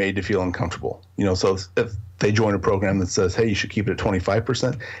 want to be made to feel uncomfortable. So if they join a program that says, hey, you should keep it at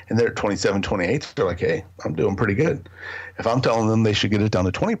 25%, and they're at 27, 28, they're like, hey, I'm doing pretty good. If I'm telling them they should get it down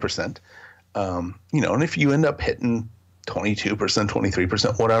to 20%, and if you end up hitting 22%,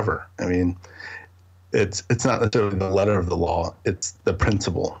 23%, whatever, I mean, it's not necessarily the letter of the law, it's the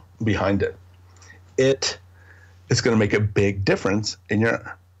principle behind it. It's going to make a big difference in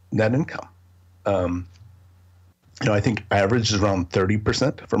your net income. I think average is around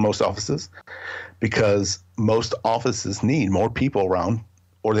 30% for most offices, because most offices need more people around,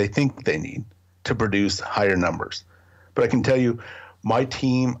 or they think they need, to produce higher numbers. But I can tell you, my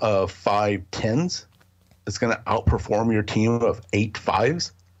team of 5 10s is going to outperform your team of 8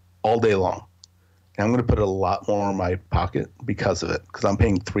 5s all day long. And I'm going to put a lot more in my pocket because of it, because I'm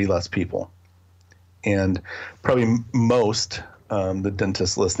paying 3 less people. And probably most the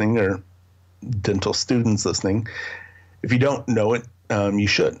dentists listening, or dental students listening, if you don't know it, you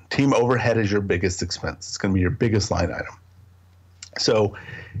should. Team overhead is your biggest expense. It's going to be your biggest line item. So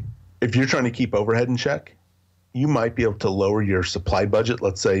if you're trying to keep overhead in check, you might be able to lower your supply budget,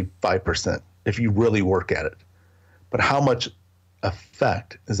 let's say 5%, if you really work at it. But how much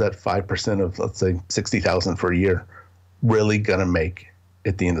effect is that 5% of, let's say, $60,000 for a year really going to make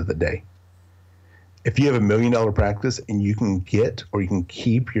at the end of the day? If you have $1 million practice and you can get, or you can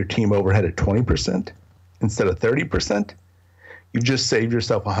keep your team overhead at 20% instead of 30%, you've just saved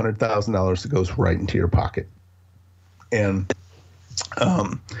yourself $100,000 that goes right into your pocket. And,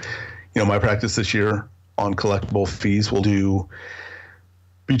 my practice this year, on collectible fees, we'll do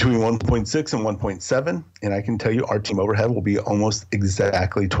between 1.6 and 1.7. And I can tell you our team overhead will be almost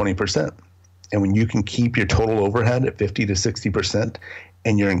exactly 20%. And when you can keep your total overhead at 50 to 60%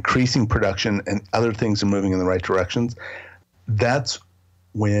 and you're increasing production and other things are moving in the right directions, that's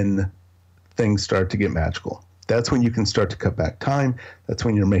when things start to get magical. That's when you can start to cut back time. That's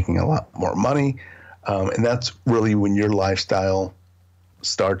when you're making a lot more money. And that's really when your lifestyle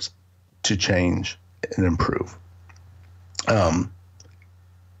starts to change and improve.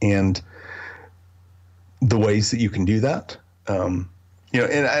 And the ways that you can do that, and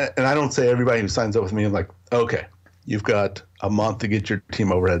I don't say everybody who signs up with me, I'm like, okay, you've got a month to get your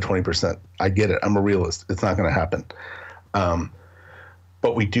team overhead 20%. I get it. I'm a realist. It's not going to happen.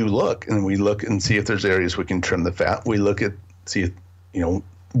 But we do look and see if there's areas we can trim the fat. We see if,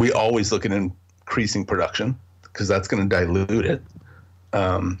 we always look at increasing production because that's going to dilute it.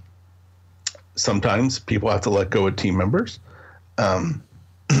 Sometimes people have to let go of team members.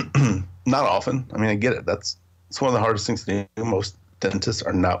 Not often. I mean, I get it. It's one of the hardest things to do. Most dentists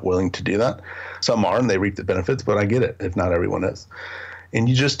are not willing to do that. Some are, and they reap the benefits, but I get it if not everyone is. And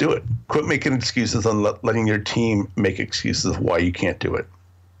you just do it. Quit making excuses and letting your team make excuses of why you can't do it.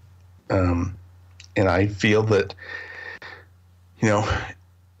 And I feel that,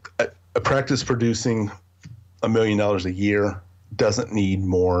 a practice producing $1 million a year doesn't need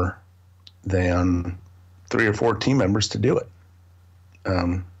more than 3 or 4 team members to do it.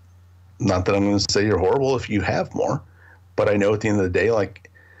 Not that I'm going to say you're horrible if you have more, but I know at the end of the day, like,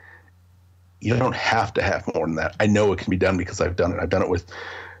 you don't have to have more than that. I know it can be done because I've done it. I've done it with,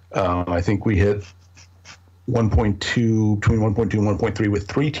 I think we hit 1.2, between 1.2 and 1.3 with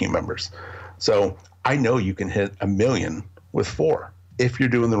 3 team members. So I know you can hit $1 million with 4 if you're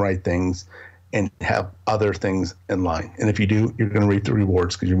doing the right things and have other things in line. And if you do, you're going to reap the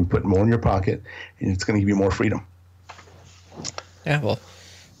rewards because you're going to put more in your pocket and it's going to give you more freedom. Yeah, well,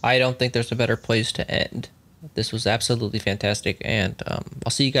 I don't think there's a better place to end. This was absolutely fantastic, and I'll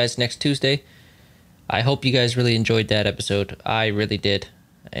see you guys next Tuesday. I hope you guys really enjoyed that episode. I really did,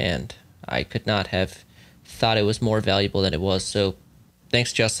 and I could not have thought it was more valuable than it was. So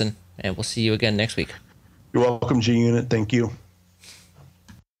thanks, Justin, and we'll see you again next week. You're welcome, G-Unit. Thank you.